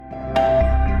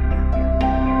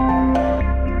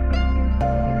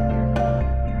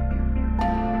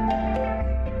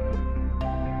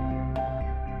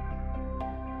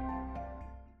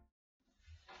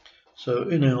So,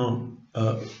 in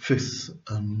our fifth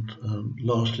and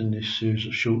last in this series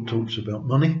of short talks about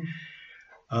money,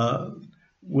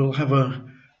 we'll have a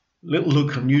little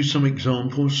look and use some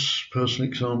examples, personal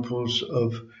examples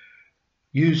of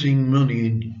using money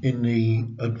in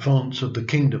the advance of the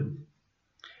kingdom.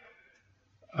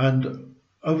 And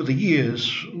over the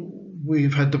years,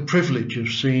 we've had the privilege of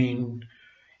seeing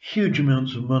huge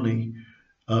amounts of money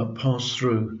pass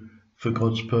through for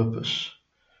God's purpose.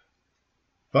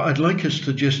 But I'd like us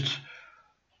to just,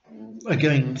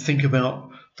 again, think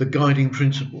about the guiding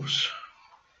principles.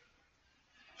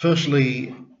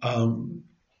 Firstly,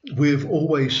 we've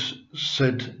always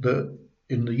said that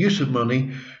in the use of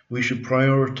money, we should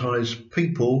prioritize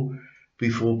people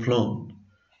before plant.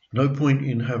 No point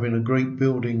in having a great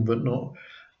building but not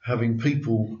having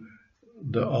people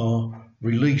that are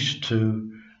released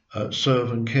to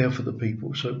serve and care for the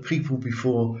people. So people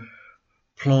before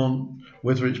plant,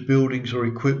 whether it's buildings or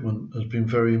equipment, has been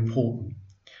very important.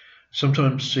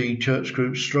 Sometimes see church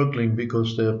groups struggling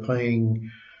because they're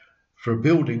paying for a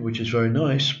building, which is very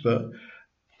nice, but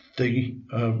they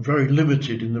are very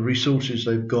limited in the resources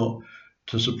they've got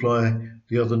to supply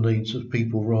the other needs of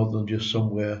people rather than just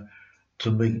somewhere to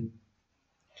meet.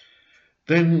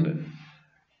 Then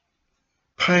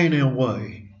paying our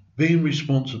way, being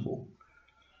responsible.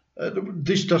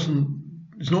 This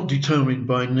is not determined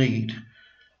by need.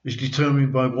 It's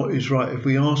determined by what is right. If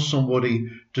we ask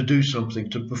somebody to do something,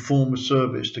 to perform a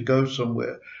service, to go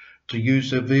somewhere, to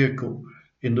use their vehicle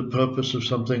in the purpose of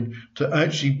something, to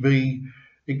actually be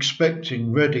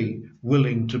expecting, ready,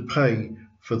 willing to pay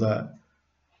for that.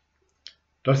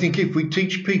 I think if we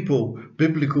teach people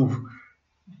biblical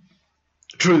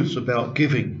truths about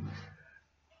giving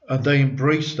and they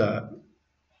embrace that,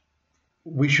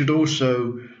 we should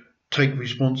also take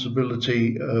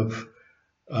responsibility of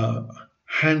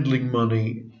handling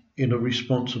money in a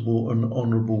responsible and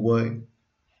honourable way.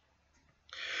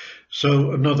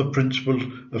 So another principle,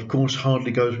 of course,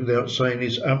 hardly goes without saying,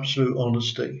 is absolute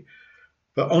honesty.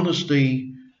 But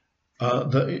honesty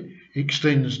that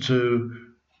extends to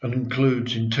and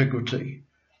includes integrity,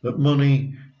 that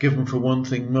money given for one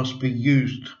thing must be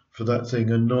used for that thing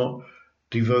and not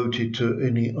devoted to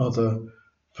any other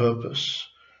purpose.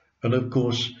 And of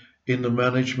course, in the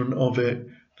management of it,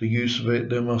 the use of it,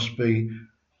 there must be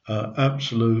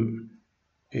absolute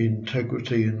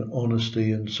integrity and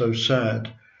honesty. And so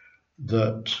sad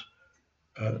that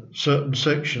certain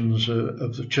sections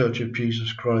of the Church of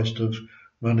Jesus Christ have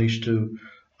managed to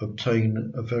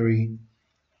obtain a very,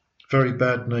 very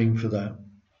bad name for that.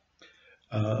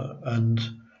 And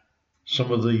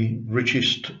some of the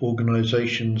richest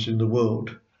organizations in the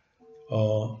world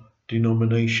are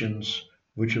denominations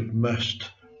which have amassed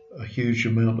a huge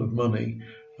amount of money,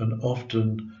 and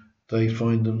often they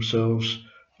find themselves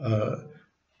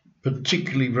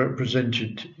particularly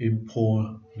represented in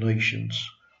poor nations.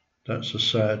 That's a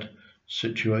sad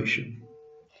situation.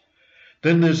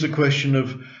 Then there's the question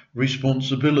of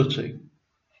responsibility.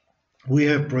 We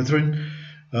have brethren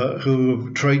who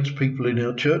are tradespeople in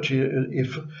our church.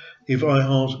 If I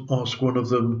ask one of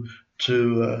them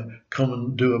to come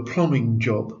and do a plumbing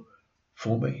job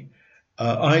for me,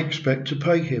 I expect to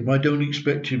pay him. I don't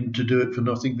expect him to do it for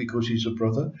nothing because he's a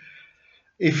brother.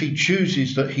 If he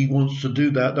chooses that he wants to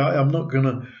do that, I'm not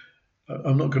going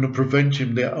to prevent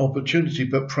him the opportunity.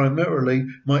 But primarily,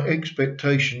 my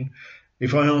expectation,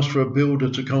 if I ask for a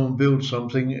builder to come and build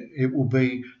something, it will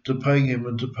be to pay him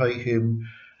and to pay him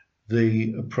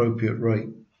the appropriate rate.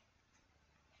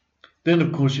 Then,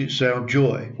 of course, it's our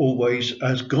joy, always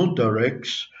as God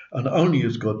directs, and only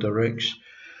as God directs,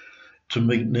 to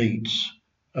meet needs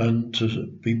and to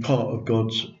be part of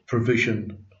God's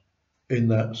provision in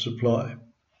that supply.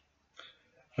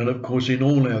 And of course, in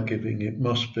all our giving, it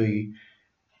must be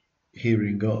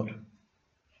hearing God.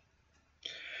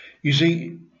 You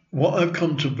see, what I've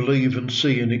come to believe and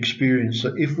see and experience,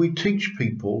 that if we teach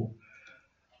people,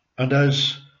 and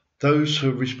as those who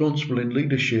are responsible in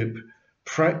leadership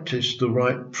practice the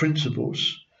right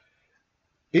principles,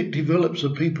 it develops a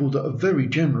people that are very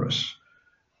generous,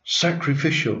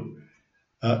 sacrificial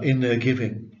in their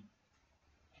giving.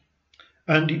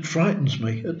 And it frightens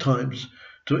me at times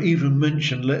to even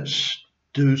mention, let's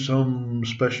do some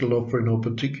special offering or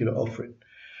particular offering.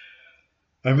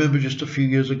 I remember just a few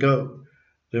years ago,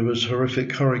 there was a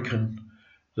horrific hurricane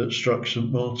that struck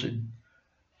St. Martin.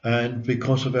 And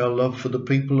because of our love for the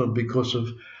people and because of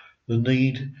the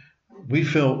need, we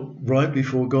felt right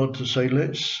before God to say,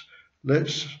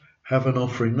 let's have an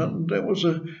offering. And there was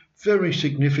a very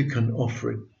significant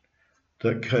offering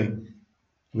that came,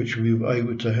 which we were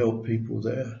able to help people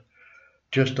there,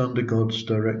 just under God's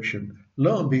direction.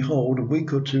 lo and behold, a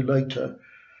week or two later,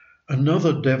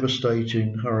 another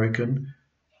devastating hurricane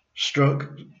struck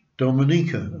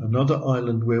Dominica, another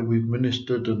island where we've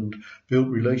ministered and built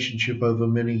relationship over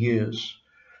many years.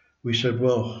 We said,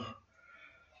 well,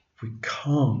 we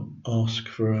can't ask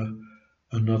for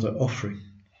another offering.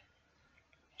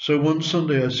 So one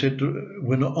Sunday I said,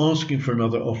 we're not asking for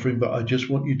another offering, but I just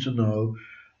want you to know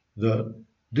that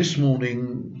this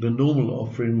morning, the normal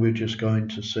offering we're just going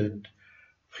to send,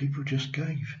 people just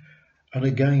gave. And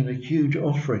again, a huge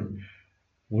offering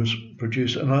was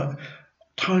produced. And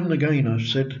time and again I've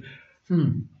said,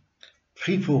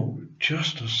 people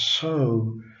just are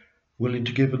so willing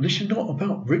to give. And this is not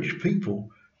about rich people.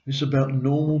 It's about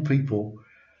normal people,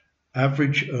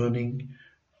 average earning,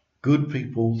 good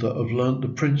people that have learnt the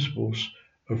principles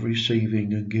of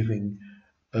receiving and giving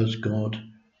as God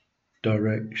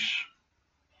directs.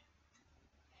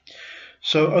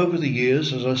 So over the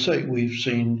years, as I say, we've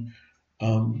seen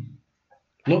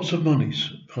lots of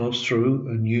monies pass through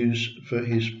and used for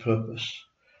his purpose.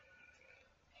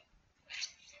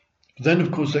 Then,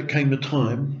 of course, there came a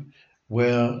time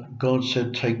where God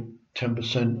said, take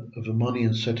 10% of the money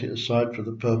and set it aside for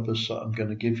the purpose that I'm going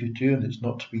to give you to you, and it's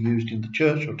not to be used in the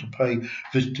church or to pay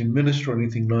visiting minister or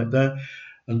anything like that.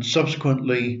 And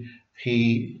subsequently,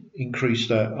 he increased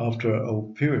that after a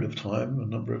period of time, a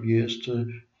number of years,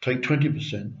 to take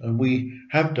 20%. And we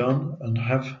have done and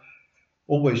have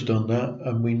always done that,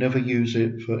 and we never use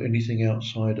it for anything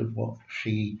outside of what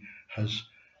he has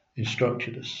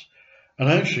instructed us. And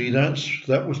actually,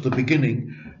 that was the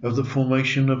beginning of the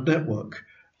formation of Network,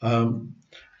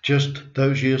 just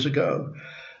those years ago.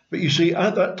 But you see,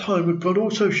 at that time, God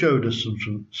also showed us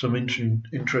some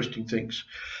interesting things.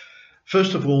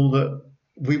 First of all, that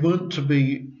we weren't to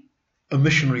be a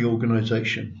missionary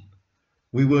organisation.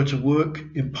 We were to work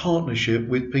in partnership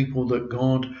with people that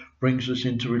God brings us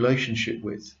into relationship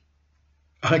with.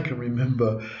 I can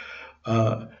remember,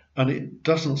 and it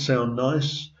doesn't sound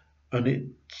nice, and it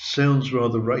sounds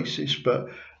rather racist, but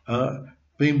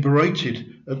being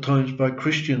berated at times by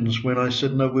Christians when I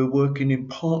said, no, we're working in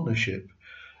partnership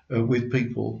with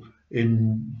people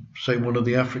in, say, one of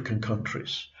the African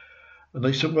countries. And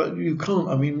they said, well, you can't.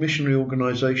 I mean, missionary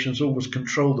organisations always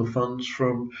control the funds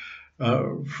from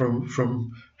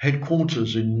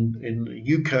headquarters in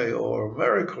the UK or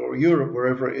America or Europe,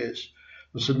 wherever it is.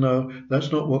 I said, no,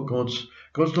 that's not what God's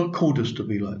not called us to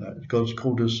be like that. God's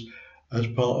called us as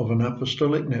part of an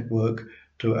apostolic network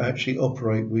to actually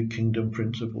operate with kingdom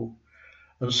principle.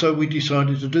 And so we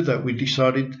decided to do that. We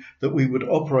decided that we would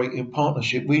operate in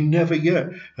partnership. We never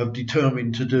yet have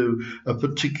determined to do a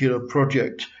particular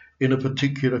project in a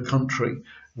particular country.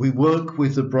 We work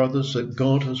with the brothers that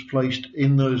God has placed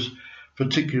in those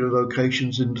particular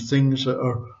locations in the things that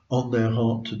are on their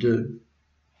heart to do.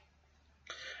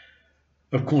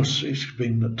 Of course, it's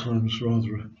been at times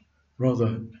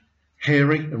rather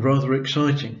hairy and rather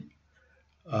exciting.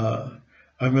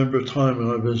 I remember a time when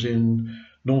I was in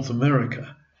North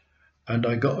America and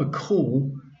I got a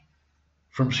call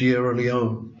from Sierra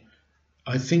Leone.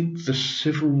 I think the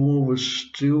civil war was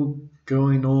still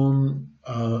going on,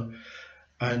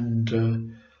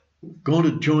 and God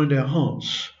had joined our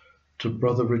hearts to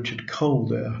Brother Richard Cole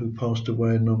there, who passed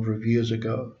away a number of years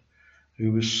ago,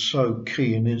 who was so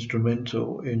key and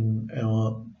instrumental in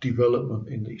our development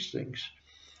in these things.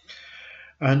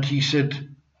 And he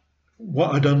said,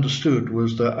 what I'd understood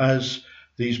was that as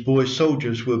these boy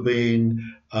soldiers were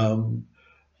being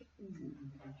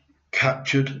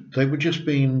captured, they were just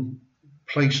being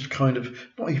placed kind of,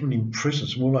 not even in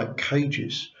prisons, more like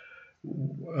cages,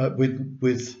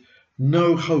 with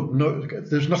no hope.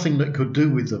 There's nothing that could do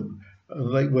with them.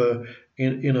 They were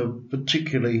in a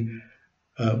particularly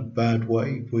bad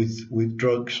way with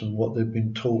drugs and what they'd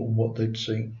been taught and what they'd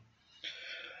seen.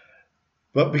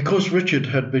 But because Richard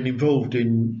had been involved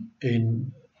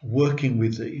in working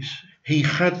with these, he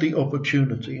had the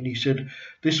opportunity, and he said,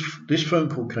 this phone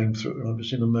call came through, and I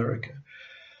was in America.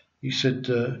 He said,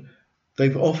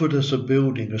 they've offered us a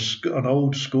building, an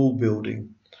old school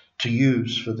building, to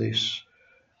use for this.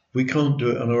 We can't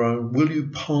do it on our own. Will you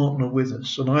partner with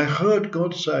us? And I heard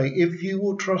God say, if you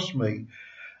will trust me,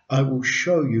 I will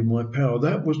show you my power.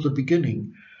 That was the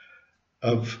beginning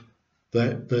of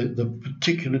the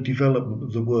particular development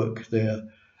of the work there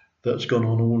that's gone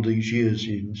on all these years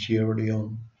in Sierra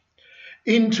Leone,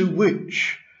 into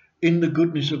which, in the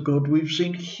goodness of God, we've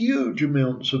seen huge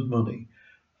amounts of money,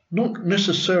 not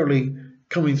necessarily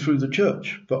coming through the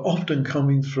church, but often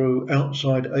coming through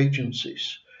outside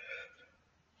agencies.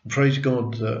 Praise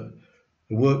God, the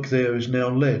work there is now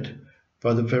led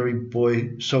by the very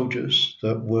boy soldiers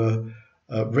that were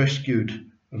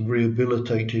rescued and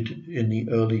rehabilitated in the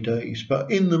early days.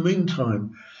 But in the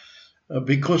meantime,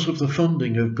 because of the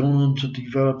funding, have gone on to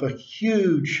develop a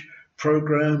huge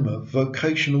program of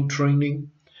vocational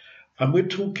training. And we're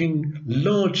talking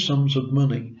large sums of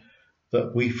money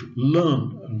that we've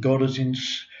learned, and God has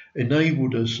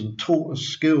enabled us and taught us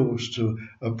skills to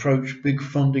approach big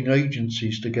funding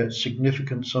agencies to get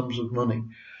significant sums of money.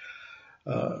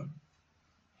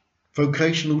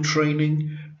 Vocational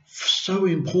training, so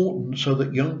important so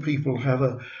that young people have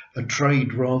a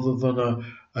trade rather than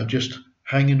a just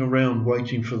hanging around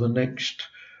waiting for the next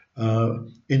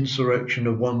insurrection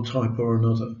of one type or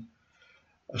another.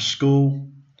 A school,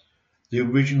 the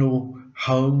original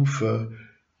home for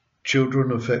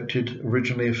children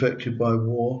originally affected by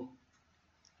war.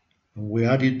 And we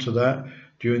added to that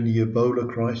during the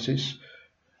Ebola crisis.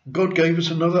 God gave us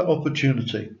another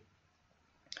opportunity,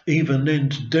 even then,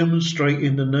 to demonstrate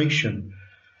in the nation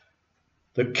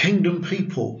that kingdom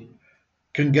people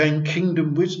can gain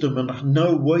kingdom wisdom and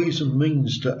know ways and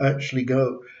means to actually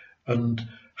go and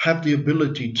have the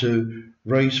ability to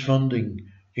raise funding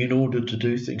in order to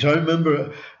do things. I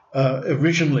remember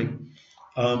originally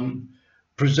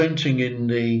presenting in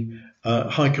the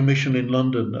High Commission in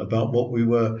London about what we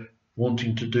were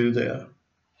wanting to do there.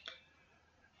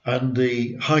 And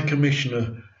the High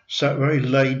Commissioner sat very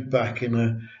laid back in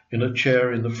a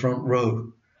chair in the front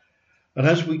row. And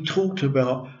as we talked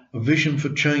about a vision for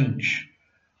change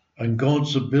and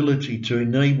God's ability to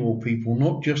enable people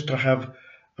not just to have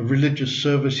religious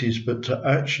services, but to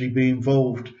actually be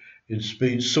involved in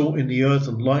being salt in the earth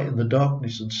and light in the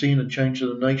darkness and seeing a change of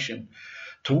the nation,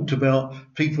 talked about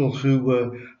people who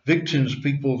were victims,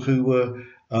 people who were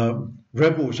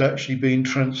rebels actually being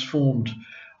transformed.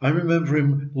 I remember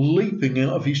him leaping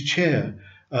out of his chair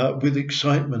with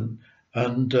excitement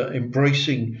and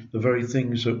embracing the very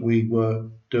things that we were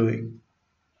doing.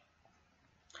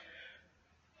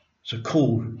 It's a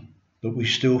call that we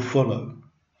still follow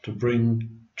to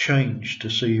bring change, to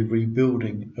see a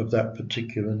rebuilding of that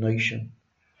particular nation.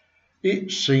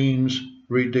 It seems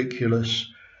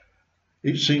ridiculous.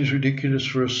 It seems ridiculous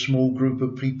for a small group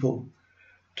of people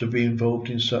to be involved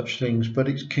in such things, but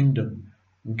it's kingdom,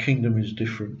 and kingdom is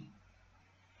different.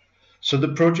 So the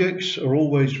projects are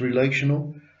always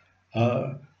relational.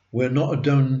 We're not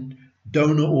a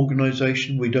donor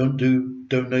organisation. We don't do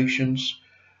donations.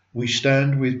 We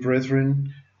stand with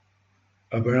brethren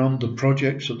around the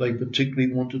projects that they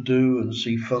particularly want to do and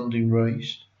see funding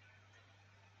raised.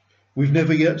 We've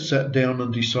never yet sat down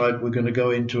and decided we're going to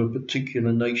go into a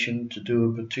particular nation to do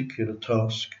a particular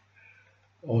task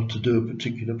or to do a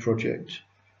particular project.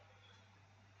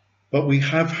 But we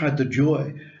have had the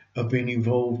joy of being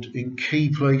involved in key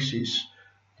places,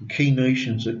 in key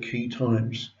nations at key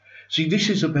times. See, this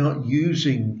is about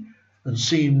using and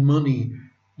seeing money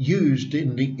used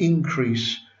in the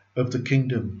increase of the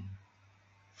kingdom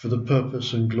for the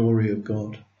purpose and glory of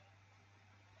God.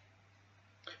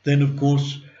 Then, of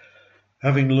course,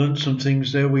 having learnt some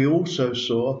things there, we also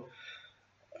saw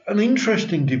an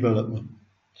interesting development.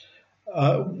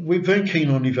 We're very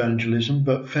keen on evangelism,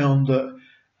 but found that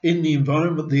in the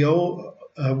environment,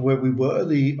 where we were,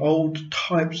 the old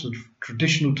types of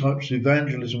traditional types of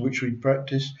evangelism which we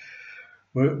practiced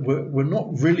were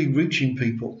not really reaching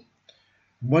people.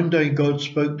 One day God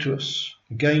spoke to us,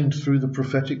 again through the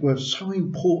prophetic word. So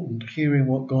important hearing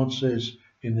what God says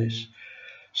in this.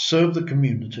 Serve the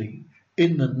community,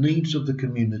 in the needs of the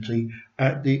community,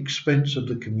 at the expense of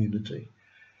the community.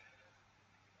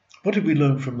 What did we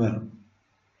learn from that?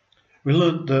 We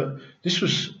learned that this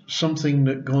was something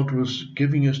that God was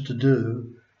giving us to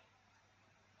do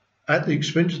at the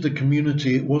expense of the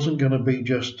community. It wasn't going to be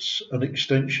just an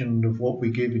extension of what we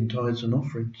give in tithes and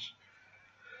offerings.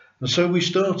 And so we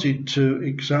started to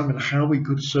examine how we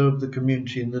could serve the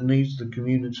community and the needs of the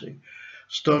community.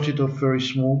 Started off very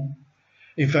small.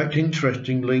 In fact,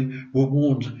 interestingly, we're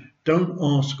warned, don't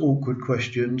ask awkward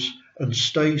questions and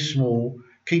stay small.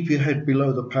 Keep your head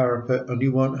below the parapet and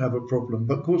you won't have a problem.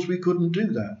 But of course we couldn't do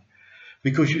that,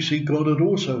 because you see, God had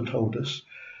also told us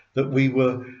that we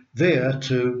were there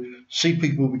to see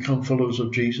people become followers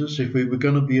of Jesus. If we were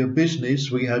going to be a business,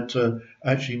 we had to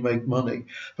actually make money.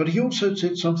 But he also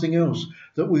said something else,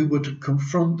 that we were to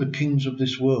confront the kings of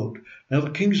this world. Now,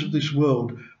 the kings of this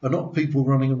world are not people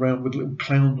running around with little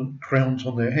crowns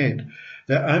on their head.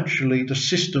 They're actually the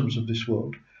systems of this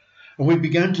world. And we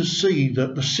began to see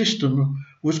that the system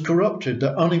was corrupted,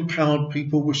 that unempowered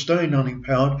people were staying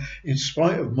unempowered in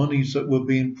spite of monies that were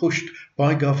being pushed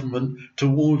by government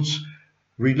towards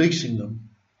releasing them.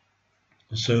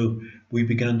 And so we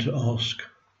began to ask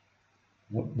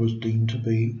what was deemed to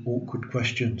be awkward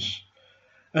questions.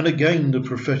 And again, the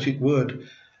prophetic word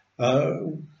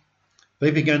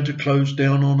they began to close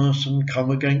down on us and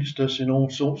come against us in all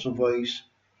sorts of ways.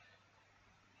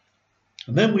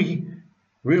 And then we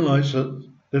realised that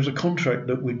there was a contract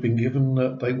that we'd been given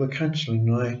that they were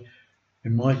cancelling.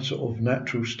 In my sort of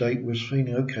natural state, was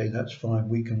feeling, okay, that's fine,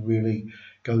 we can really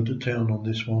go to town on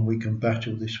this one, we can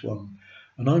battle this one.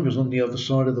 And I was on the other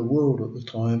side of the world at the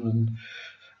time,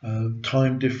 and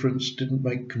time difference didn't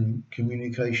make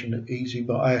communication easy,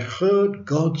 but I heard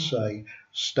God say,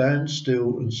 stand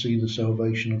still and see the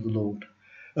salvation of the Lord.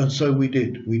 And so we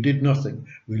did. We did nothing.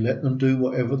 We let them do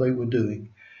whatever they were doing.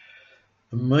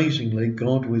 Amazingly,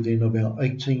 God, within about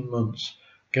 18 months,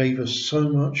 gave us so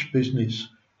much business,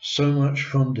 so much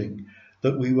funding,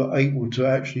 that we were able to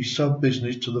actually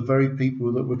sub-business to the very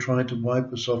people that were trying to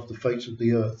wipe us off the face of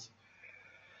the earth.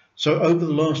 So over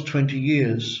the last 20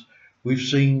 years, we've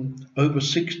seen over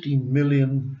 £60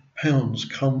 million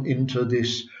come into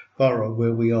this borough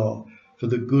where we are, for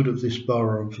the good of this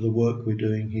borough and for the work we're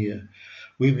doing here.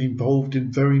 We're involved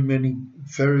in very many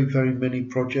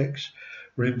projects.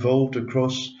 We're involved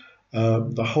across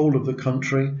the whole of the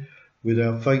country with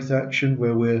our Faith Action,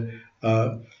 where we're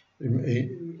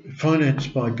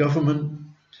financed by government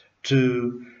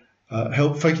to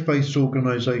help faith-based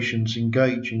organisations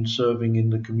engage in serving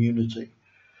in the community.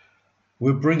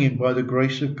 We're bringing, by the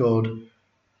grace of God,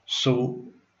 salt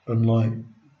and light,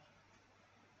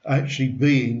 actually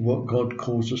being what God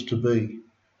calls us to be.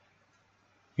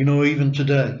 You know, even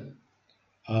today,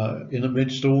 in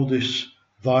amidst all this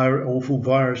awful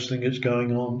virus thing that's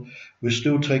going on, we're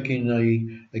still taking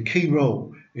a key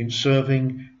role in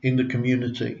serving in the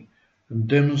community and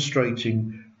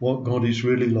demonstrating what God is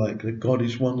really like, that God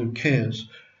is one who cares,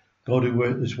 God who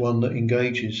is one that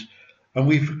engages. And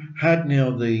we've had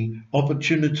now the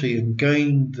opportunity and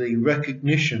gained the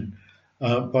recognition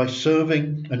by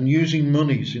serving and using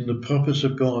monies in the purpose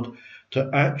of God to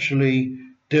actually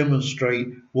demonstrate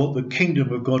what the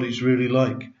kingdom of God is really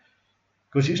like.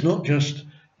 Because it's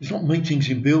not meetings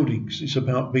in buildings, it's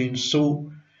about being salt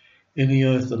in the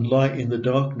earth and light in the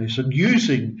darkness, and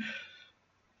using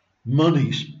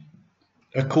monies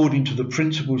according to the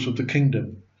principles of the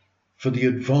kingdom for the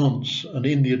advance and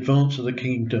in the advance of the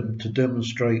kingdom to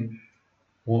demonstrate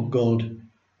what God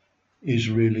is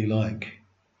really like.